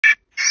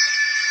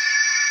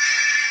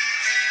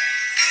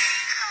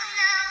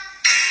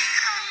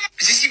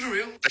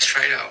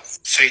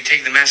So you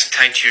take the mask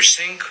tied to your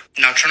sink.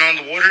 Now turn on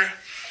the water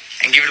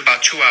and give it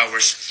about 2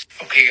 hours.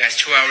 Okay, guys,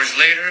 2 hours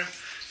later,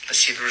 let's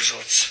see the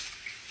results.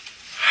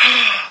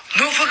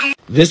 No fucking.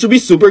 This would be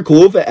super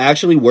cool if it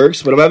actually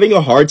works, but I'm having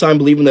a hard time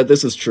believing that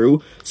this is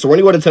true. So we're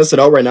going to go and test it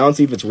out right now and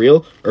see if it's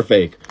real or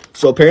fake.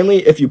 So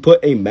apparently, if you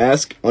put a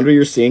mask under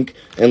your sink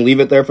and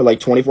leave it there for like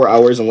 24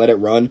 hours and let it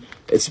run,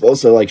 it's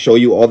supposed to like show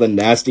you all the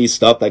nasty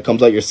stuff that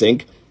comes out your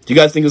sink. Do you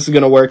guys think this is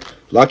going to work?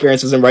 Lock your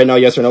answers in right now,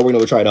 yes or no. We're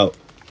going to try it out.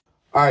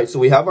 Alright, so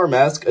we have our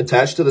mask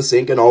attached to the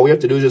sink, and all we have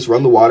to do is just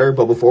run the water.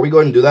 But before we go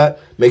ahead and do that,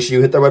 make sure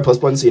you hit that red plus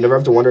button so you never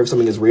have to wonder if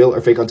something is real or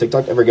fake on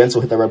TikTok ever again,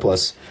 so hit that red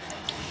plus.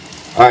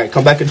 Alright,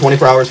 come back in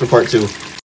 24 hours for part 2.